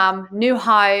 new mum, new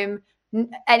home,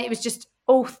 and it was just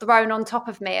all thrown on top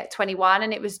of me at 21,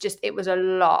 and it was a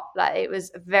lot. Like, it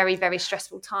was a very, very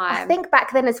stressful time. I think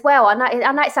back then as well, I know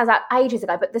it sounds like ages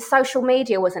ago, but the social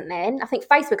media wasn't then. I think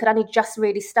Facebook had only just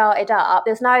really started up.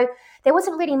 There there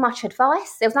wasn't really much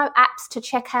advice. There was no apps to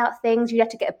check out things. You had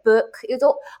to get a book. It was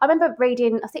all, I remember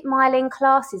reading, I think, Mylene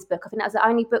Class's book. I think that was the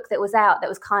only book that was out that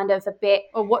was kind of a bit...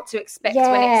 Or what to expect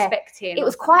when expecting. It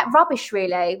was quite rubbish,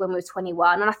 really, when we were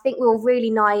 21. And I think we were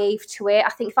really naive to it. I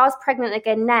think if I was pregnant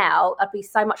again now, I'd be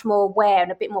so much more aware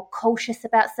and a bit more cautious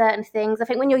about certain things. I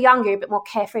think when you're younger, you're a bit more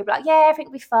carefree. But like, yeah,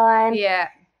 everything will be fine. Yeah.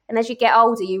 And as you get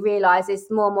older, you realise there's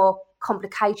more and more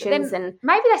complications, and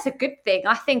maybe that's a good thing.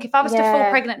 I think if I was to fall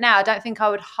pregnant now, I don't think I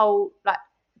would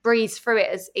breeze through it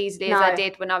as easily as I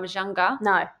did when I was younger.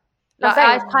 No, like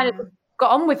I kind of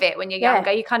got on with it when you're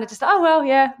younger. You kind of just whatever.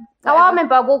 I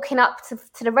remember walking up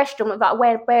to the restaurant with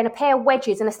wearing a pair of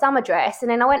wedges and a summer dress, and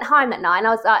then I went home that night and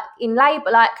I was like in labour.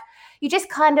 Like you just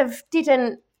kind of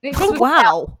didn't think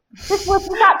wow. Just was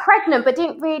that pregnant, but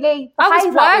didn't really. I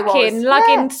was working,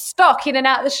 lugging stock in and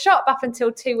out of the shop up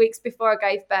until 2 weeks before I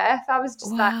gave birth. I was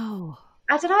just like,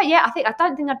 I don't know. Yeah, I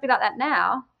don't think I'd be like that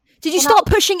now. Did you start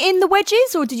pushing in the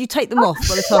wedges, or did you take them off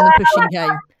by the time the pushing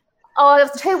came? Oh, it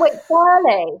was 2 weeks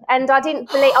early, and I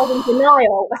didn't believe. I was in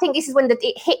denial. I think this is when it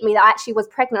hit me that I actually was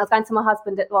pregnant. I was going to my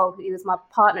husband. He was my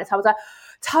partner, so I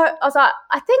was like,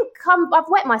 I think I've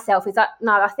wet myself. He's like,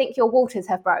 no, I think your waters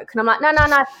have broken. I'm like, no. And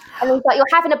he's like, you're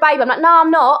having a baby. I'm like, no, I'm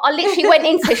not. I literally went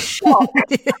into shock.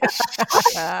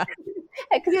 Because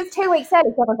it was 2 weeks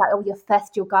early. So I was like, oh, you're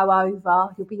first, you'll go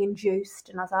over. You'll be induced.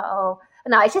 And I was like, oh.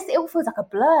 No, it all feels like a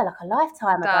blur, like a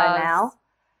lifetime ago now.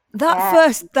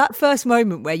 That first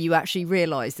moment where you actually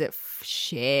realise that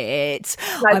shit,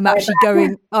 I'm actually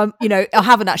going, I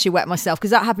haven't actually wet myself,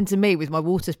 because that happened to me with my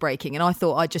waters breaking, and I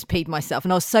thought I just peed myself,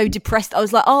 and I was so depressed. I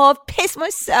was like, oh, I've pissed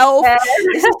myself.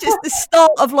 This is just the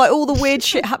start of like all the weird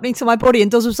shit happening to my body. And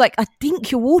Doz was like, I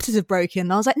think your waters have broken.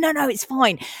 And I was like, no, it's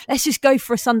fine. Let's just go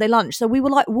for a Sunday lunch. So we were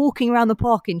like walking around the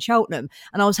park in Cheltenham,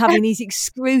 and I was having these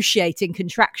excruciating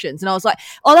contractions, and I was like,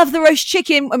 I'll have the roast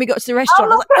chicken when we got to the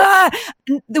restaurant. I was like,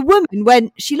 and the woman,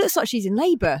 when she looks like she's in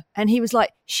labour, and he was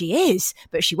like, she is,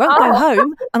 but she won't go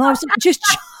home. And I was like, just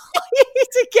trying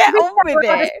to get on with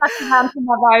it. My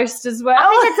roast as well. I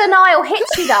think the denial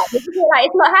hits you though.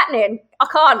 It's not happening. I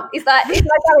can't. It's like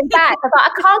going back. I was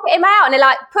like, I can't get him out, and they're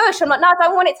like, push. I'm like, no, I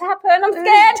don't want it to happen. I'm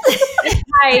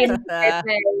scared.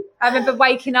 I remember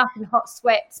waking up in hot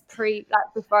sweats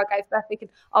before I gave birth, thinking,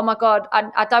 oh my God,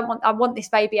 I want this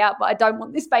baby out, but I don't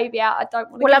want this baby out. I don't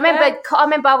want to. Well, I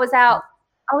remember I was out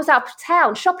of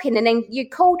town shopping, and then you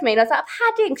called me and I was like, I've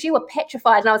had it, because you were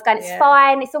petrified, and I was going, it's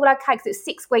fine, it's all okay, because it was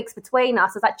 6 weeks between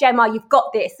us. I was like, Gemma, you've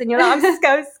got this. And you're like, I'm just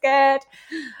so scared.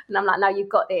 And I'm like, no, you've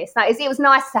got this. No, it was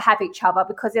nice to have each other,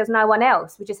 because there was no one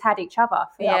else. We just had each other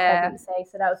for our pregnancy,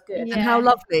 so that was good. And how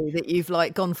lovely that you've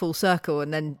like gone full circle,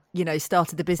 and then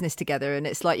started the business together, and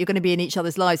it's like you're going to be in each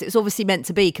other's lives. It was obviously meant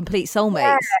to be complete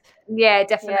soulmates. Yeah,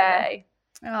 definitely.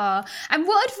 Oh, and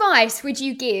what advice would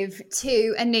you give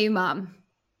to a new mum?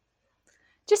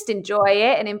 Just enjoy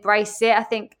it and embrace it. I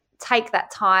think take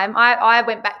that time. I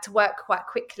went back to work quite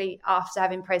quickly after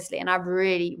having Presley, and I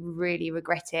really, really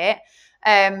regret it.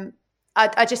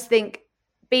 I just think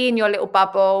be in your little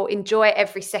bubble, enjoy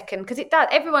every second, because it does.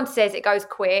 Everyone says it goes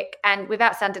quick, and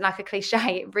without sounding like a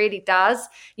cliche, it really does.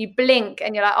 You blink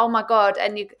and you're like, oh my God,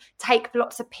 and you take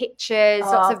lots of pictures,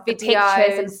 lots of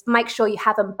videos. And make sure you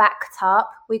have them backed up.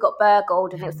 We got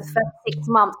burgled, and it was the first 6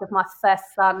 months of my first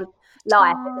son's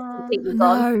life. It was completely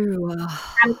gone.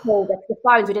 And the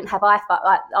phones, we didn't have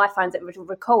iPhones that would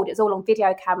record. It was all on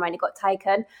video camera, and it got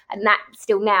taken. And that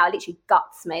still now literally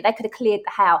guts me. They could have cleared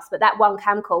the house, but that one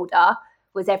camcorder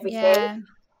was everything. Yeah.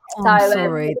 I'm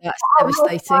sorry, that's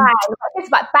devastating.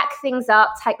 Just back things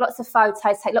up, take lots of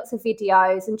photos, take lots of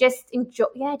videos, and just enjoy.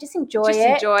 Yeah, just enjoy it.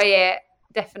 Just enjoy it,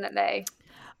 definitely.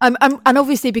 And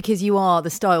obviously, because you are the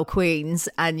style queens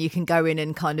and you can go in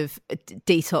and kind of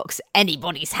detox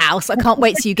anybody's house, I can't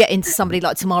wait till you get into somebody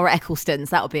like Tamara Eccleston's.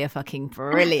 That would be a fucking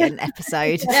brilliant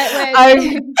episode.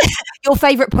 Your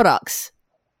favourite products?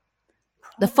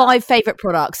 The 5 favourite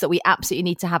products that we absolutely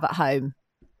need to have at home.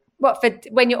 What, for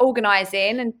when you're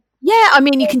organising? And yeah, I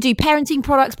mean, you can do parenting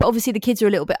products, but obviously the kids are a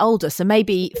little bit older, so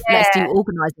maybe let's do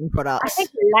organising products. I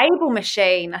think label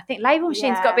machine. Label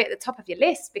machine's got to be at the top of your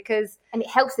list, and it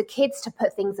helps the kids to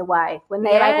put things away when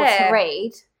they're able to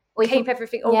read. Or keep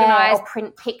everything organised. Or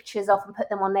print pictures off and put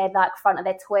them on their front of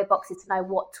their toy boxes to know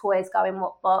what toys go in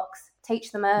what box.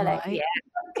 Teach them early. Right.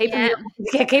 Yeah.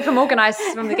 Keep them organised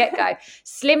from the get-go.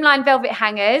 Slimline velvet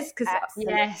hangers, because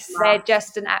they're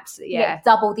just an absolute,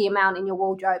 double the amount in your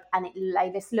wardrobe, and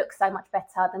they just look so much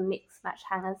better than mix match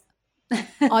hangers.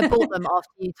 I bought them after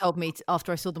you told me.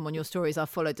 After I saw them on your stories, I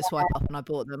followed the swipe up and I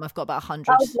bought them. I've got about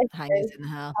 100 hangers in the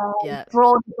house.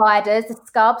 Drawer dividers, the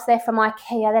Scubs, they're from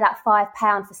IKEA. They're like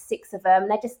 £5 for 6 of them.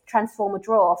 They just transform a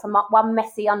drawer from one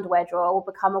messy underwear drawer will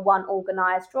become a one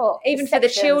organised drawer. Even for the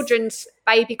children's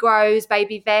baby grows,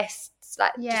 baby vests,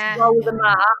 like just roll them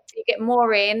up. You get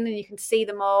more in and you can see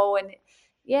them all. And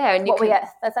and you we get?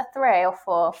 Is that 3 or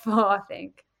 4? 4, I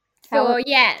think. 4,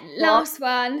 last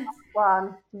one.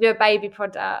 Your baby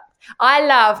product. I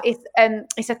love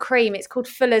it's a cream. It's called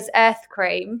Fuller's Earth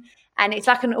Cream, and it's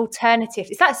like an alternative.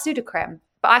 It's like Sudocreme,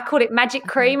 but I call it Magic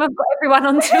Cream. I've got everyone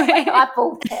onto it. I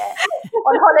bought it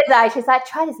on holiday. She's like,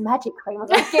 try this Magic Cream. I was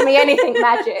like, give me anything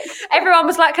magic. Everyone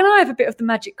was like, can I have a bit of the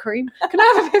Magic Cream? Can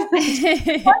I have a bit of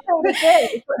magic? That's really good.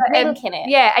 It's got ink in it.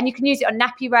 Yeah, and you can use it on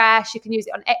nappy rash. You can use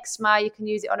it on eczema. You can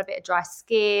use it on a bit of dry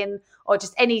skin or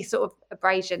just any sort of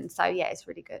abrasion. So it's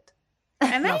really good.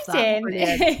 Amazing.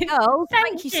 Girls,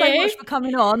 thank you so much for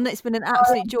coming on. It's been an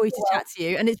absolute joy to chat to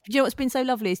you. And what's been so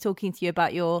lovely is talking to you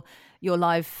about your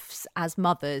lives as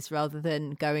mothers rather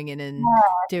than going in and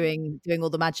doing all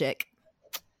the magic.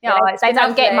 Yeah, they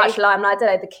don't get much limelight, do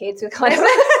they? The kids were kind of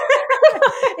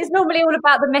it's normally all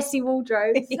about the messy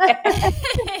wardrobe. Thank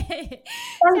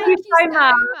you so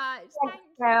much. Thanks,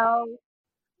 girl.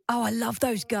 Oh, I love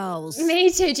those girls.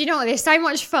 Me too. Do you know what? They're so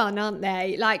much fun, aren't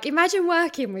they? Like, imagine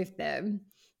working with them.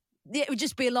 Yeah, it would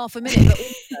just be a laugh a minute, but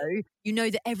also you know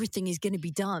that everything is going to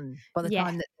be done by the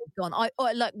time that they've gone. I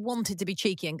wanted to be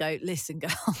cheeky and go, listen,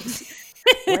 girls,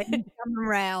 when you come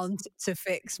round to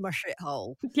fix my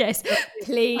shithole. Yes,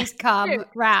 please come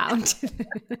round.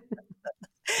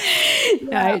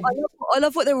 I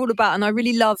love what they're all about, and I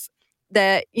really love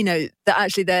that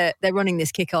actually they're running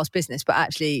this kick-ass business, but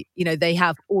actually, they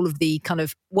have all of the kind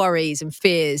of worries and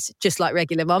fears, just like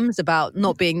regular mums, about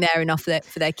not being there enough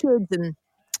for their kids, and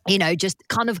just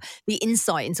kind of the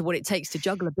insight into what it takes to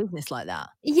juggle a business like that.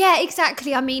 Yeah,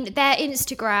 exactly. I mean, their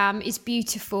Instagram is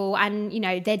beautiful and,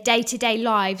 their day-to-day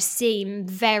lives seem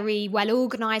very well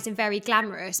organised and very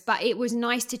glamorous, but it was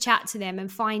nice to chat to them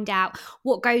and find out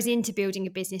what goes into building a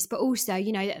business, but also,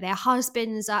 that their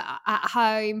husbands are at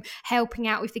home helping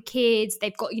out with the kids.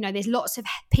 They've got, there's lots of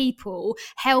people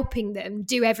helping them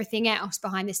do everything else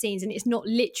behind the scenes, and it's not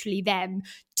literally them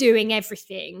doing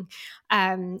everything.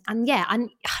 And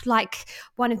like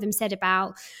one of them said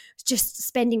about just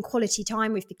spending quality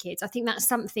time with the kids. I think that's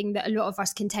something that a lot of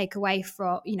us can take away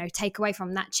from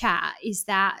that chat, is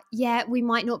that, we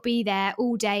might not be there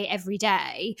all day, every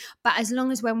day, but as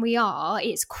long as when we are,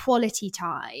 it's quality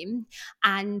time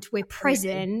and we're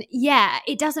present,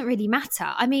 it doesn't really matter.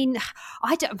 I mean,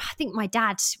 I think my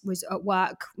dad was at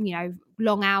work,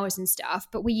 long hours and stuff,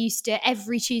 but we used to,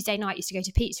 every Tuesday night, used to go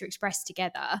to Pizza Express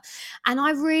together. And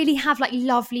I really have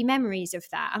lovely memories of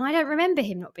that. And I don't remember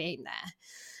him not being there.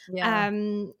 Yeah.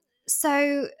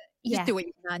 So just do what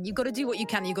you can. You've got to do what you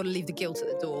can. You've got to leave the guilt at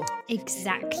the door.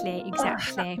 Exactly.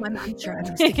 My mantra.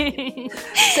 So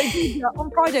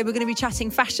on Friday, we're going to be chatting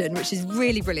fashion, which is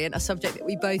really brilliant, a subject that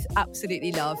we both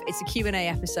absolutely love. It's a Q&A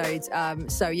episode.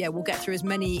 We'll get through as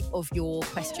many of your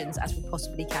questions as we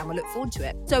possibly can. We'll look forward to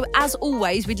it. So as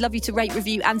always, we'd love you to rate,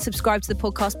 review and subscribe to the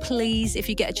podcast. Please, if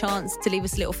you get a chance to leave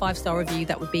us a little 5-star review,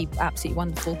 that would be absolutely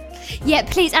wonderful. Yeah,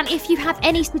 please. And if you have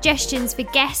any suggestions for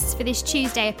guests for this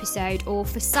Tuesday episode or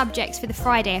for subjects for the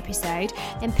Friday episode,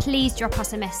 then please drop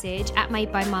us a message at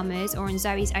Made by Mamas or on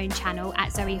Zoe's own channel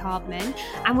at Zoe Hardman,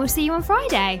 and we'll see you on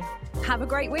Friday. Have a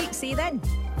great week. See you then.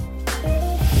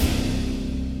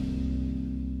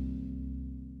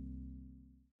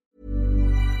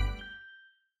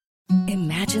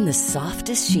 Imagine the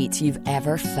softest sheets you've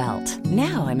ever felt.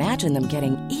 Now imagine them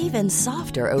getting even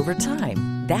softer over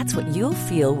time. That's what you'll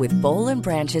feel with Boll &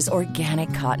 Branch's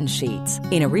organic cotton sheets.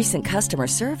 In a recent customer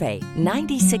survey,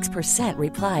 96%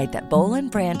 replied that Boll &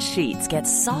 Branch sheets get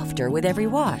softer with every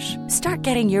wash. Start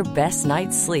getting your best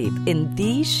night's sleep in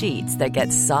these sheets that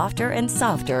get softer and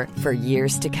softer for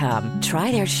years to come.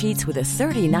 Try their sheets with a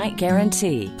 30-night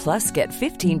guarantee. Plus, get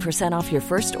 15% off your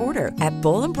first order at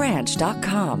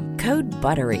bollandbranch.com. Code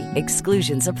BUTTERY.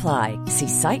 Exclusions apply. See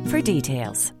site for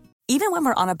details. Even when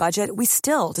we're on a budget, we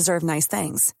still deserve nice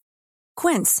things.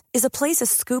 Quince is a place to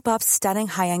scoop up stunning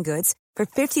high-end goods for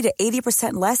 50 to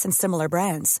 80% less than similar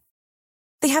brands.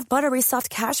 They have buttery soft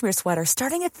cashmere sweaters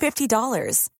starting at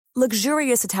 $50,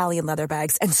 luxurious Italian leather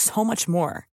bags, and so much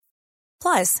more.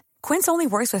 Plus, Quince only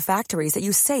works with factories that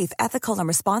use safe, ethical, and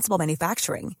responsible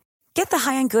manufacturing. Get the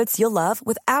high-end goods you'll love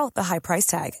without the high price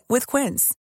tag with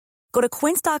Quince. Go to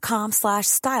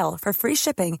quince.com/style for free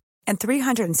shipping and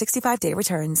 365-day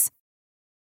returns.